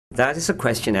That is a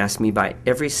question asked me by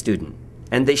every student,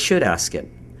 and they should ask it.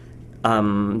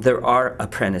 There are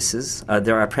apprentices,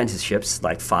 there are apprenticeships,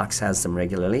 like Fox has them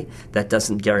regularly. That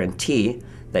doesn't guarantee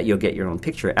that you'll get your own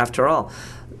picture. After all,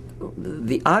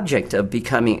 the object of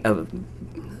becoming,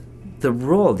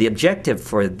 the objective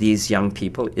for these young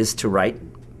people is to write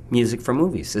music for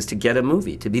movies, is to get a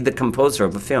movie, to be the composer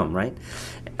of a film, right?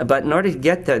 But in order to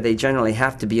get there, they generally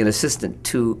have to be an assistant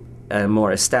to a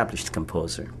more established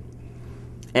composer.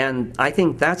 And I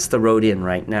think that's the road in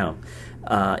right now.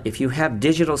 If you have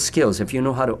digital skills, if you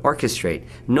know how to orchestrate,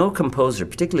 no composer,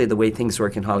 particularly the way things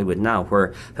work in Hollywood now,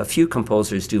 where a few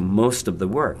composers do most of the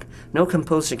work, no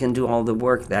composer can do all the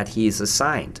work that he's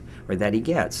assigned or that he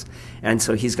gets. And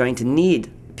so he's going to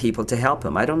need people to help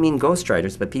him. I don't mean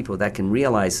ghostwriters, but people that can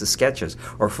realize the sketches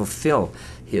or fulfill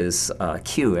his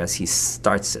cue as he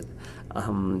starts it.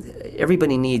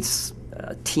 Everybody needs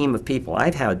a team of people.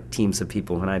 I've had teams of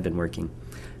people when I've been working,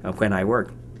 when I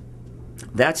work.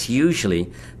 That's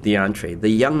usually the entree. The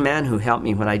young man who helped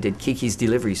me when I did Kiki's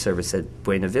delivery service at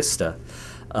Buena Vista,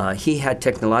 he had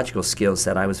technological skills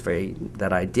that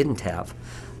I didn't have.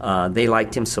 They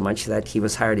liked him so much that he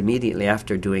was hired immediately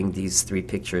after doing these 3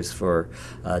 pictures for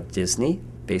Disney,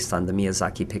 based on the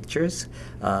Miyazaki pictures.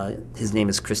 His name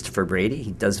is Christopher Brady.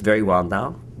 He does very well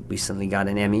now. Recently got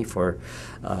an Emmy for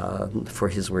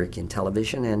his work in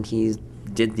television, and he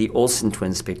did the Olsen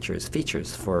twins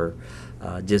features for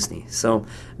Disney. So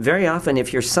very often,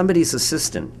 if you're somebody's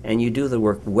assistant and you do the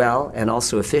work well and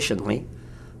also efficiently,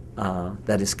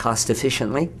 that is cost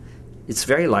efficiently, it's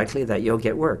very likely that you'll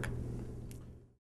get work.